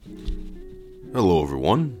Hello,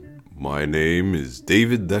 everyone. My name is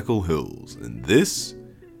David Deckel Hills, and this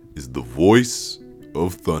is the Voice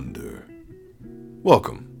of Thunder.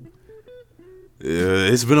 Welcome.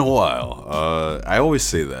 It's been a while. I always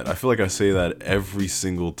say that. I feel like I say that every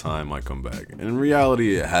single time I come back. And in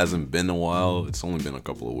reality, it hasn't been a while. It's only been a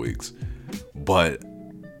couple of weeks. But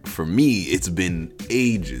for me, it's been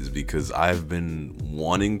ages because I've been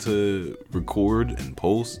wanting to record and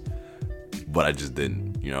post, but I just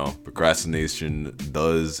didn't. Procrastination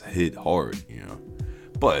does hit hard,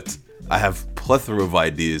 But I have plethora of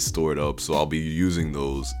ideas stored up, so I'll be using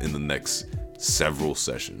those in the next several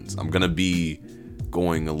sessions. I'm gonna be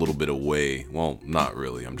going a little bit away. Well, not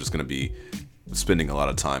really. I'm just gonna be spending a lot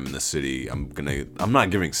of time in the city. I'm not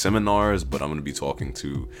giving seminars, but I'm gonna be talking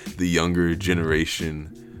to the younger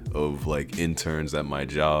generation of interns at my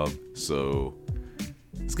job. So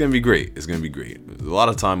it's gonna be great. It's gonna be great. There's a lot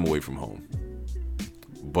of time away from home.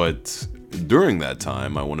 But during that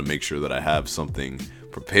time, I want to make sure that I have something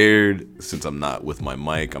prepared. Since I'm not with my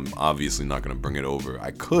mic, I'm obviously not going to bring it over.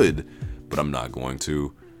 I could, but I'm not going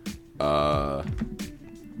to.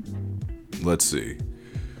 Let's see.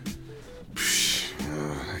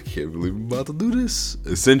 I can't believe I'm about to do this.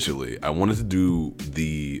 Essentially, I wanted to do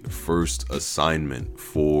the first assignment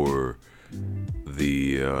for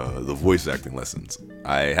the voice acting lessons.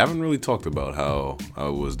 I haven't really talked about how I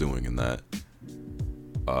was doing in that.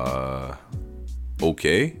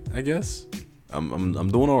 Okay, I guess. I'm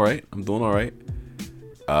doing all right.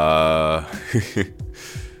 I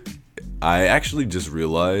actually just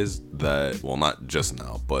realized that, well, not just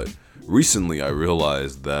now, but recently I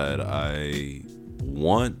realized that I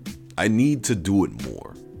need to do it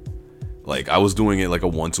more. I was doing it like a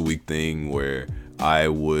once a week thing where I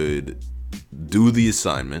would do the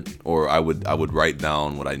assignment, or I would write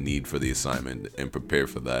down what I need for the assignment and prepare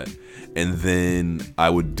for that, and then I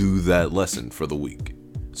would do that lesson for the week.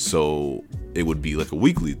 So it would be like a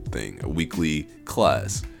weekly thing, a weekly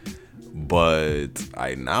class. But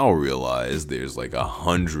I now realize there's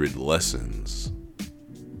 100 lessons.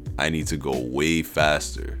 I need to go way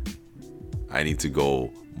faster. I need to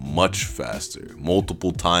go much faster,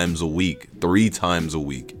 multiple times a week, 3 times a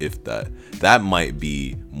week, if that might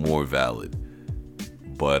be more valid.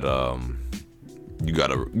 But you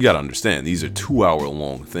gotta understand, these are 2-hour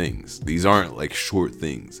long things. These aren't short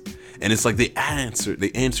things, and it's they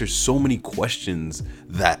answer so many questions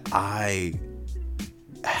that I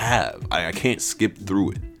have. I can't skip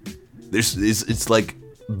through it. It's like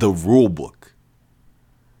the rule book,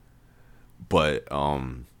 but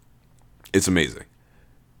it's amazing.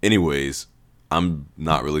 Anyways, I'm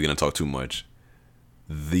not really gonna talk too much.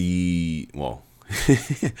 I'm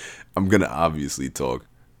gonna obviously talk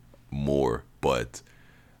more, but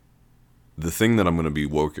the thing that I'm gonna be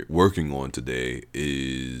working on today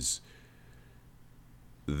is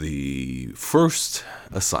the first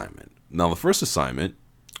assignment. Now, the first assignment,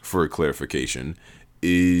 for clarification,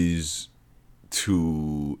 is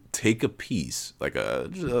to take a piece,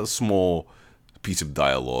 a small piece of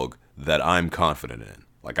dialogue that I'm confident in.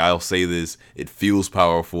 I'll say this, it feels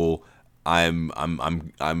powerful. I'm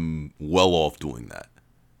well off doing that.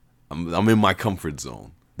 I'm in my comfort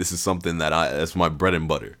zone. This is something that's my bread and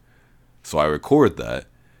butter. So I record that,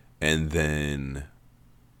 and then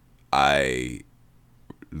I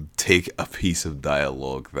take a piece of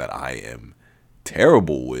dialogue that I am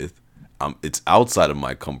terrible with. It's outside of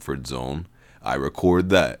my comfort zone. I record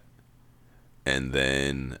that, and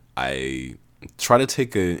then I try to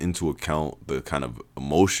take into account the kind of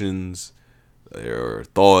emotions or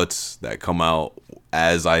thoughts that come out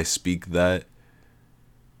as I speak that,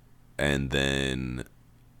 and then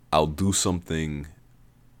I'll do something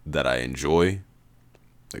that I enjoy,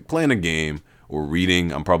 like playing a game or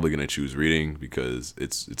reading. I'm probably gonna choose reading because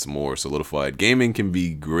it's more solidified. Gaming can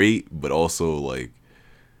be great, but also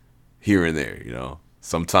here and there,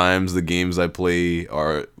 Sometimes the games I play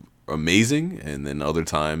are amazing, and then other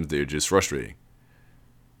times they're just frustrating.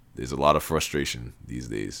 There's a lot of frustration these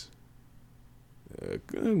days.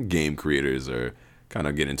 Game creators are kind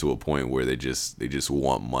of getting to a point where they just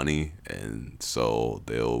want money, and so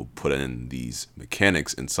they'll put in these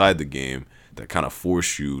mechanics inside the game that kind of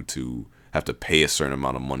force you to have to pay a certain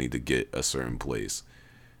amount of money to get a certain place.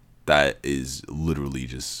 That is literally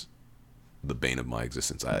just the bane of my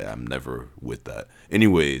existence. I'm never with that.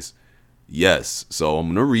 Anyways, yes, so I'm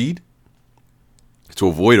gonna read to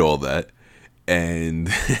avoid all that, and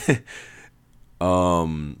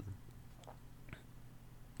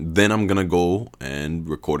then I'm gonna go and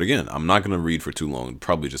record again. I'm not gonna read for too long,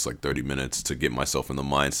 probably just 30 minutes to get myself in the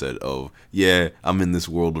mindset of, yeah, I'm in this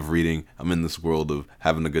world of reading, I'm in this world of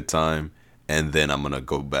having a good time, and then I'm gonna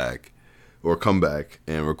go back or come back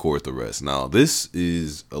and record the rest. Now, this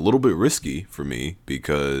is a little bit risky for me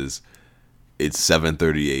because it's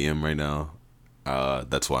 7:30 a.m. right now.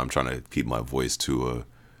 That's why I'm trying to keep my voice to a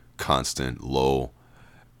constant low,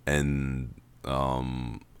 and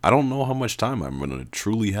I don't know how much time I'm gonna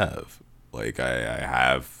truly have. Like I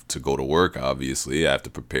have to go to work. Obviously, I have to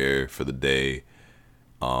prepare for the day,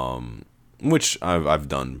 which I've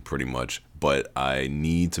done pretty much. But I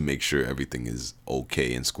need to make sure everything is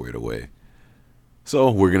okay and squared away. So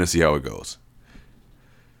we're gonna see how it goes.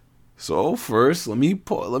 So first, let me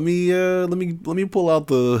pull out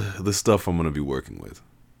the stuff I'm gonna be working with.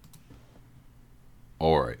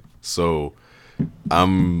 All right. So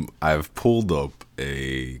I've pulled up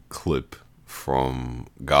a clip from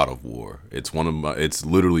God of War. It's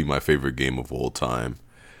literally my favorite game of all time.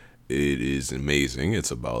 It is amazing.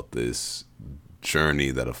 It's about this journey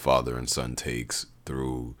that a father and son takes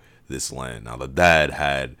through this land. Now the dad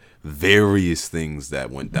had various things that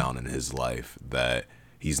went down in his life that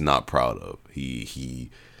he's not proud of. He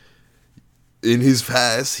in his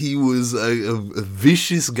past he was a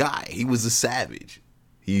vicious guy. He was a savage.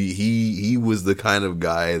 He was the kind of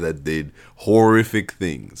guy that did horrific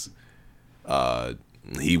things.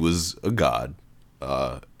 He was a god.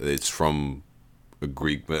 It's from a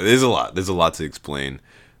Greek. There's a lot. There's a lot to explain.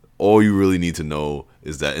 All you really need to know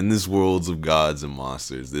is that in this worlds of gods and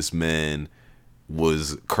monsters, this man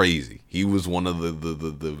was crazy. He was one of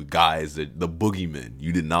the guys that the boogeyman.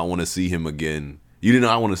 You did not want to see him again. You did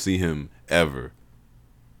not want to see him ever.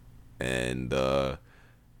 And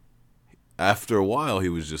after a while, he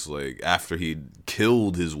was just like, after he'd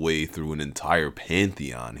killed his way through an entire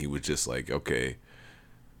pantheon, he was just like, okay,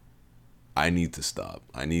 I need to stop.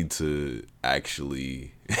 I need to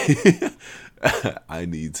actually, I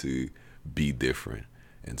need to be different.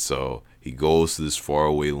 And so he goes to this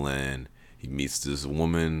faraway land. He meets this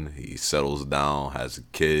woman. He settles down, has a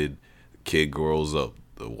kid. The kid grows up.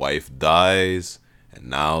 The wife dies. And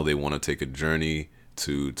now they want to take a journey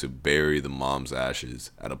to bury the mom's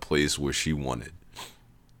ashes at a place where she wanted.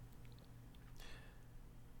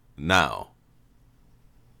 Now,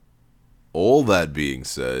 all that being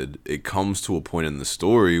said, it comes to a point in the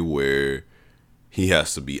story where he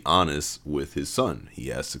has to be honest with his son. He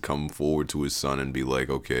has to come forward to his son and be like,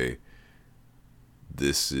 okay,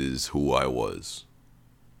 this is who I was.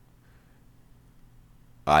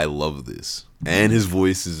 I love this. And his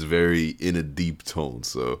voice is very in a deep tone,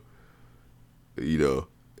 so you know,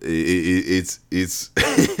 it's it's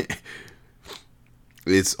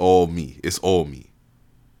all me. It's all me.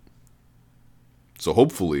 So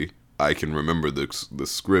hopefully I can remember the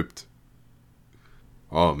script.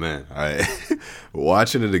 Oh man, I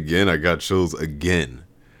watching it again, I got chills again.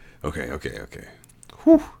 Okay.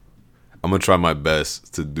 Whew. I'm gonna try my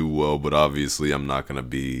best to do well, but obviously I'm not gonna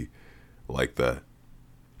be like that.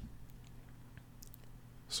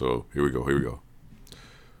 So here we go.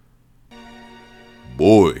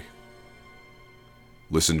 Boy,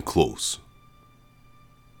 listen close.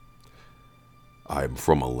 I'm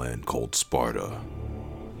from a land called Sparta.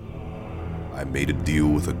 I made a deal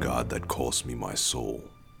with a god that cost me my soul.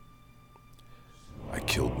 I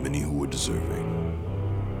killed many who were deserving,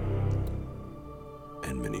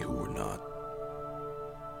 and many who were not.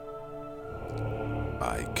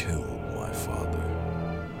 I killed my father.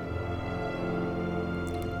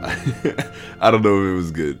 I don't know if it was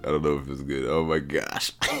good. Oh my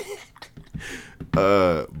gosh.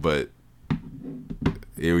 But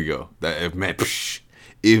here we go.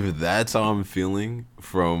 If that's how I'm feeling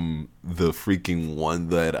from the freaking one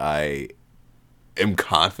that I am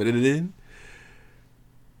confident in,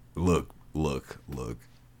 look.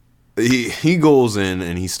 He goes in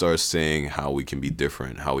and he starts saying how we can be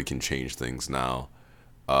different, how we can change things now.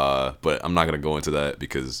 But I'm not gonna go into that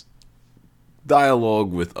because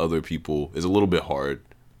dialogue with other people is a little bit hard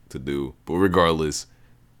to do. But regardless,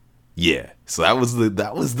 yeah. So that was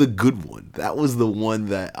the good one. That was the one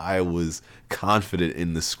that I was confident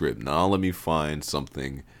in the script. Now let me find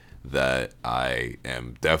something that I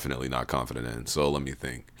am definitely not confident in. So let me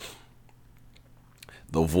think.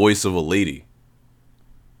 The voice of a lady,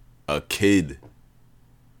 a kid,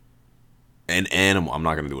 an animal. I'm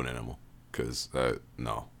not gonna do an animal because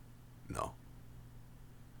no.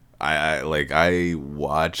 I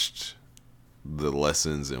watched the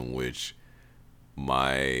lessons in which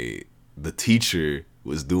the teacher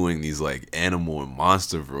was doing these like animal and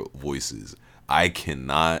monster voices. I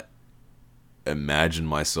cannot imagine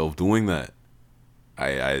myself doing that.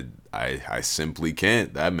 I simply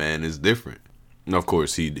can't. That man is different. And of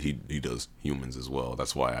course he does humans as well.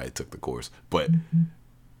 That's why I took the course. But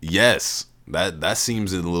yes, that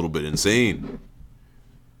seems a little bit insane.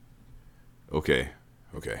 Okay.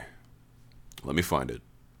 Okay. Let me find it.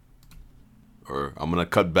 Or I'm gonna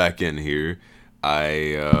cut back in here.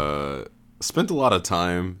 I spent a lot of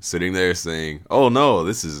time sitting there saying, "Oh no,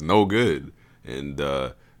 this is no good," and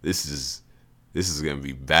this is this is gonna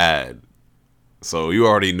be bad. So you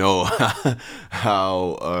already know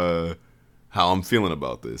how how I'm feeling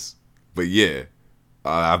about this. But yeah,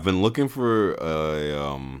 I've been looking for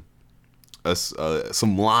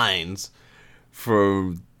some lines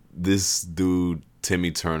from this dude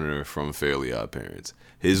Timmy Turner from Fairly Odd Parents.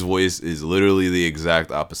 His voice is literally the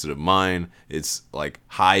exact opposite of mine. It's like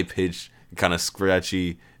high pitched, kind of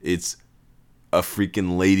scratchy. It's a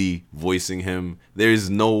freaking lady voicing him. There's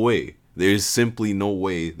no way. There's simply no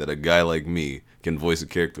way that a guy like me can voice a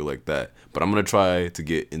character like that. But I'm gonna try to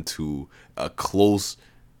get into a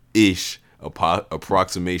close-ish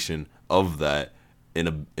approximation of that in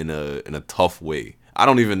a tough way. I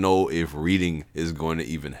don't even know if reading is going to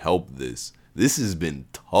even help this. This has been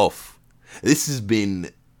tough. This has been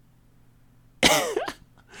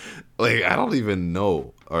like I don't even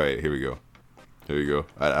know. All right, here we go. Here we go.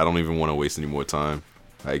 I don't even want to waste any more time.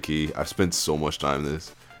 High key. I've spent so much time in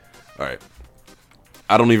this. All right.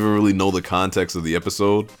 I don't even really know the context of the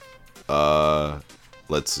episode.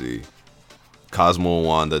 Let's see. Cosmo and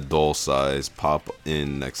Wanda, doll size, pop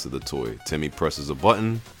in next to the toy. Timmy presses a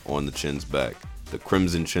button on the chin's back. The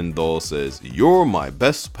Crimson Chin doll says, "You're my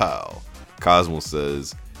best pal." Cosmo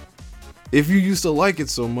says, "If you used to like it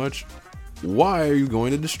so much, why are you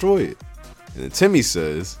going to destroy it?" And then Timmy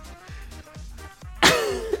says,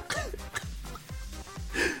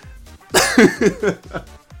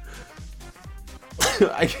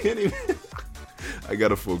 I can't even. I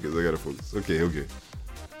gotta focus. Okay.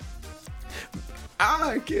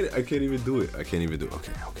 I can't even do it.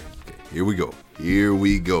 Okay. Here we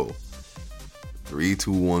go. 3,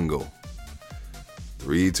 2, 1, go.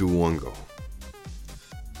 3, 2, 1, go.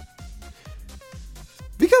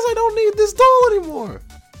 Because I don't need this doll anymore.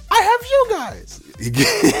 I have you guys.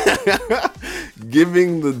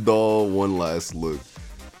 Giving the doll one last look.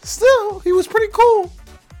 Still, he was pretty cool.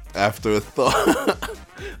 After a thought.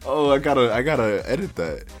 Oh, I gotta edit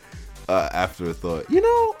that. After a thought.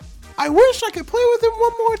 I wish I could play with him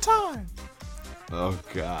one more time. Oh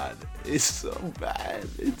God, it's so bad.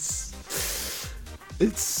 It's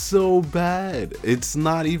so bad. It's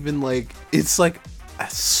not even like it's like a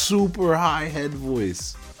super high head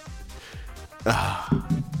voice.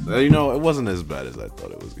 It wasn't as bad as I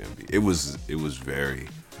thought it was gonna be. It was very,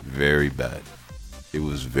 very bad. It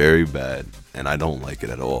was very bad, and I don't like it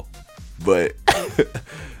at all. But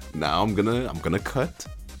now I'm gonna cut.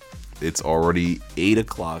 It's already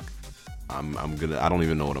 8:00. I don't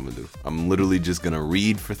even know what I'm gonna do. I'm literally just gonna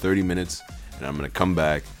read for 30 minutes, and I'm gonna come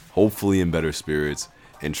back, hopefully in better spirits,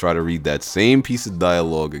 and try to read that same piece of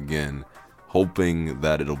dialogue again, hoping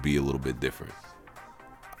that it'll be a little bit different.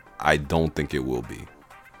 I don't think it will be.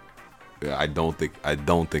 I don't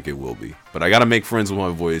think it will be. But I gotta make friends with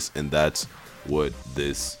my voice, and that's what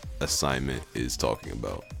this assignment is talking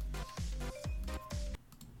about.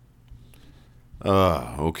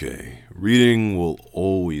 Okay. Reading will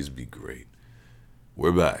always be great.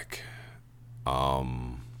 We're back.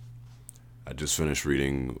 I just finished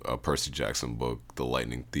reading a Percy Jackson book, The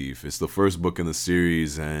Lightning Thief. It's the first book in the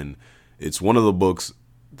series, and it's one of the books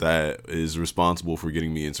that is responsible for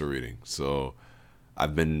getting me into reading. So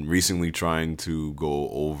I've been recently trying to go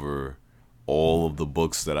over all of the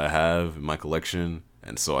books that I have in my collection,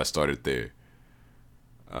 and so I started there.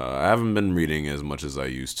 I haven't been reading as much as I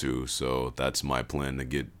used to, so that's my plan to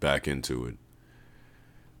get back into it.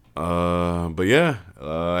 But yeah,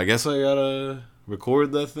 I guess I gotta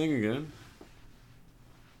record that thing again.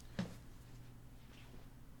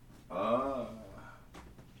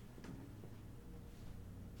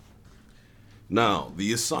 Now,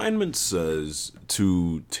 the assignment says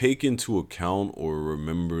to take into account or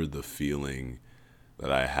remember the feeling that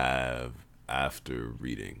I have after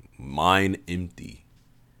reading. Mine empty.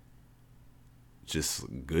 Just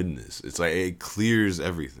goodness. It's like it clears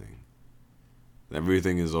everything.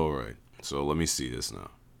 Everything is alright. So let me see this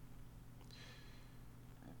now.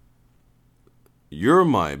 You're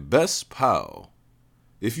my best pal.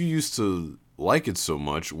 If you used to like it so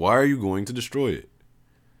much, why are you going to destroy it?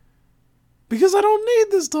 Because I don't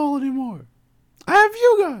need this doll anymore. I have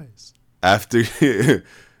you guys. After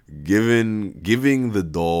giving the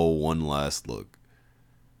doll one last look.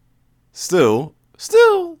 Still,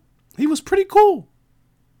 he was pretty cool.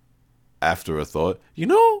 After a thought,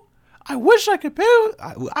 I wish I could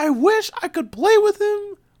play with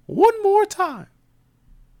him one more time.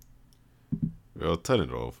 Well, turn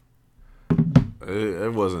it off.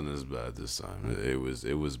 It wasn't as bad this time. It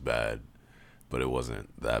was bad. but it wasn't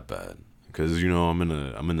that bad. Because, I'm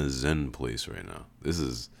in a zen place right now.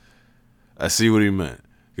 I see what he meant.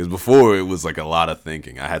 Because before it was like a lot of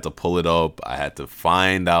thinking. I had to pull it up. I had to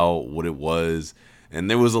find out what it was. And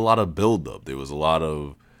there was a lot of buildup. There was a lot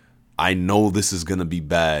of, I know this is going to be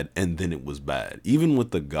bad. And then it was bad. Even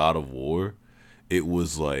with the God of War, it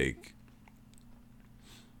was like,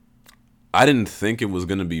 I didn't think it was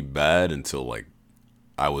going to be bad until like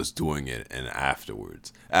I was doing it. And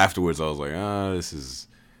afterwards I was like, this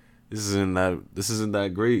isn't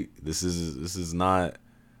that great. This is not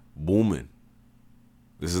booming.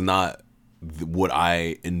 This is not what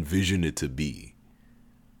I envision it to be.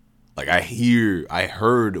 Like I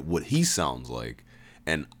heard what he sounds like,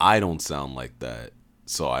 and I don't sound like that.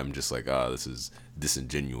 So I'm just like, this is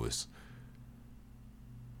disingenuous.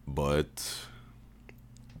 But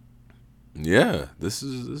yeah, this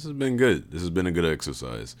has been good. This has been a good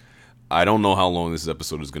exercise. I don't know how long this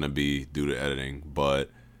episode is gonna be due to editing,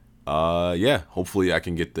 but yeah, hopefully I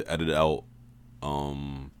can get the edit out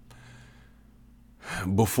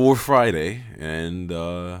before Friday, and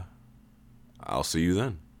I'll see you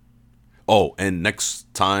then. Oh, and next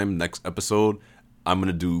episode, I'm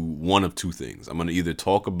going to do one of two things. I'm going to either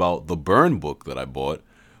talk about the Burn book that I bought,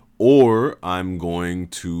 or I'm going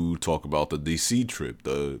to talk about the DC trip,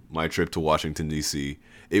 my trip to Washington, D.C.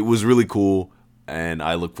 It was really cool, and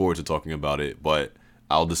I look forward to talking about it, but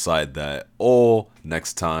I'll decide that all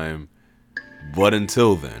next time. But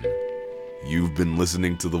until then, you've been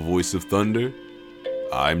listening to The Voice of Thunder.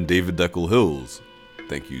 I'm David Deckel Hills.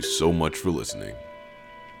 Thank you so much for listening.